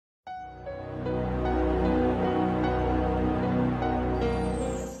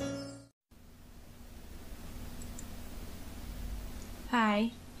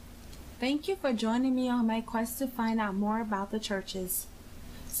Thank you for joining me on my quest to find out more about the churches.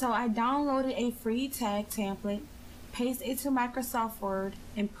 So I downloaded a free tag template, pasted it to Microsoft Word,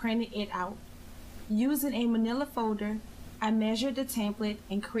 and printed it out. Using a manila folder, I measured the template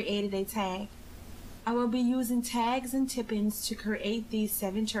and created a tag. I will be using tags and tip-ins to create these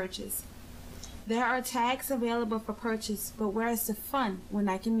 7 churches. There are tags available for purchase, but where is the fun when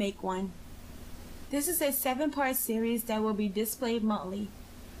I can make one? This is a 7-part series that will be displayed monthly.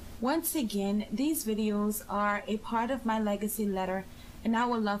 Once again, these videos are a part of my legacy letter, and I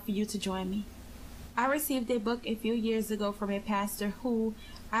would love for you to join me. I received a book a few years ago from a pastor who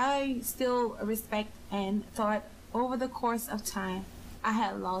I still respect and thought over the course of time I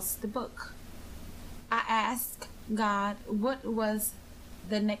had lost the book. I asked God what was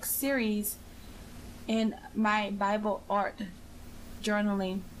the next series in my Bible art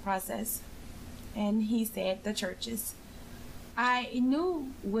journaling process, and he said the churches. I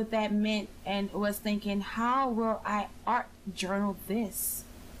knew what that meant and was thinking, how will I art journal this,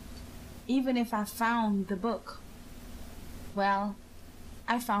 even if I found the book? Well,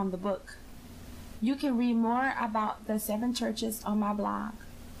 I found the book. You can read more about the 7 churches on my blog.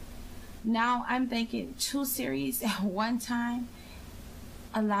 Now I'm thinking 2 series at one time,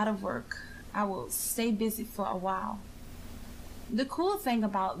 a lot of work. I will stay busy for a while. The cool thing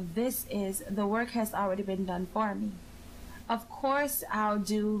about this is the work has already been done for me. Of course, I'll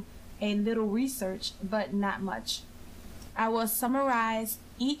do a little research, but not much. I will summarize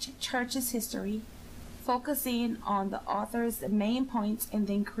each church's history, focusing on the author's main points, and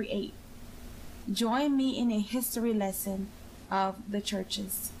then create. Join me in a history lesson of the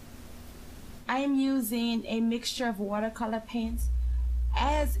churches. I am using a mixture of watercolor paints.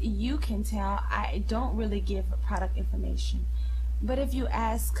 As you can tell, I don't really give product information, but if you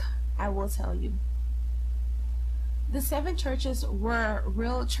ask, I will tell you. The 7 churches were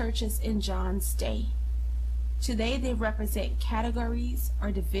real churches in John's day. Today they represent categories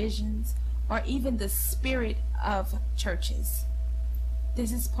or divisions or even the spirit of churches.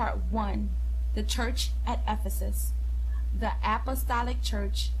 This is part 1, the church at Ephesus, the apostolic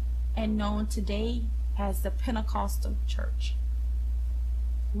church, and known today as the Pentecostal church.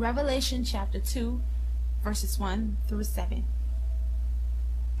 Revelation chapter 2, verses 1 through 7.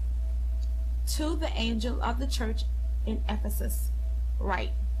 To the angel of the church in Ephesus,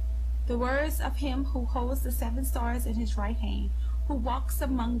 write, the words of him who holds the 7 stars in his right hand, who walks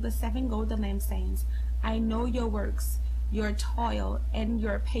among the 7 golden lampstands. I know your works, your toil, and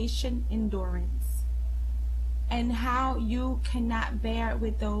your patient endurance, and how you cannot bear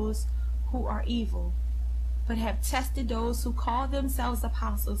with those who are evil, but have tested those who call themselves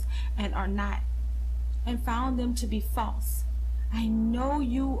apostles and are not, and found them to be false. I know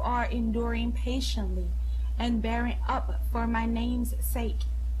you are enduring patiently and bearing up for my name's sake,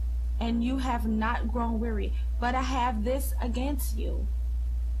 and you have not grown weary. But I have this against you,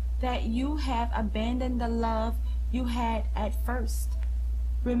 that you have abandoned the love you had at first.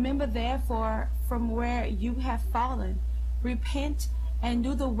 Remember therefore from where you have fallen, repent and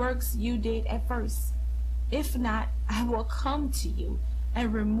do the works you did at first. If not, I will come to you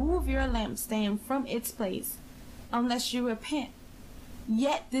and remove your lampstand from its place, unless you repent.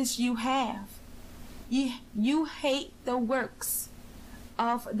 Yet this you have. You hate the works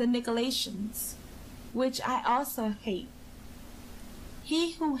of the Nicolaitans, which I also hate.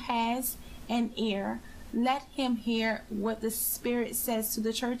 He who has an ear, let him hear what the Spirit says to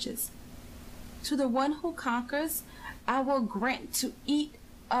the churches. To the one who conquers, I will grant to eat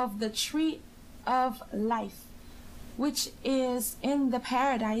of the tree of life, which is in the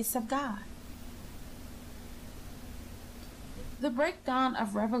paradise of God. The breakdown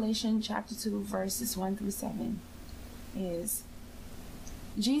of Revelation chapter 2 verses 1 through 7 is,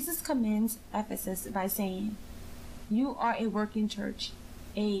 Jesus commends Ephesus by saying, you are a working church,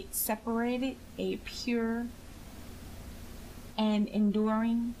 a separated, a pure, and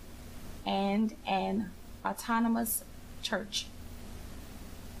enduring, and an autonomous church.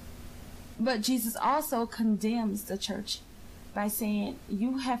 But Jesus also condemns the church by saying,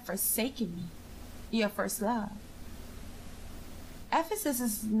 you have forsaken me, your first love. Ephesus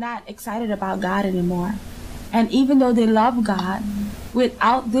is not excited about God anymore. And even though they love God,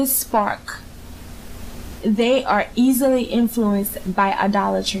 without this spark, they are easily influenced by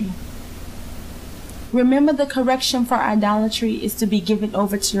idolatry. Remember, the correction for idolatry is to be given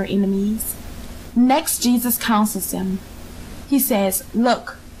over to your enemies. Next, Jesus counsels them. He says,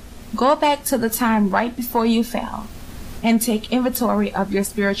 look, go back to the time right before you fell and take inventory of your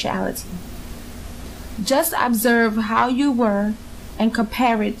spirituality. Just observe how you were and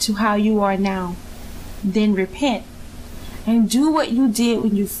compare it to how you are now. Then repent and do what you did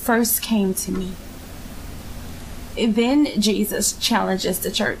when you first came to me. Then Jesus challenges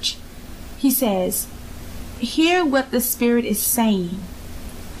the church. He says, hear what the Spirit is saying.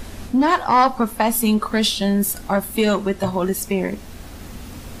 Not all professing Christians are filled with the Holy Spirit,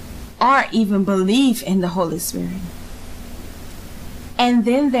 or even believe in the Holy Spirit. And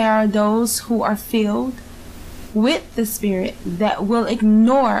then there are those who are filled with the Spirit that will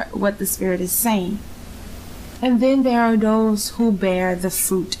ignore what the Spirit is saying. And then there are those who bear the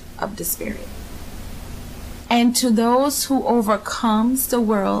fruit of the Spirit. And to those who overcomes the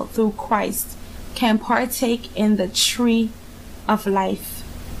world through Christ can partake in the tree of life,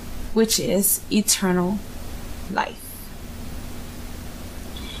 which is eternal life.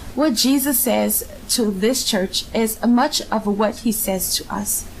 What Jesus says to this church is much of what he says to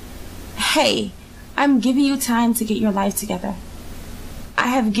us. Hey, I'm giving you time to get your life together. I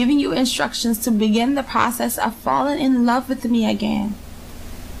have given you instructions to begin the process of falling in love with me again,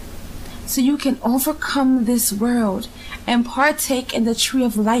 so you can overcome this world and partake in the tree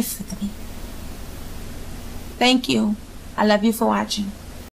of life with me. Thank you. I love you for watching.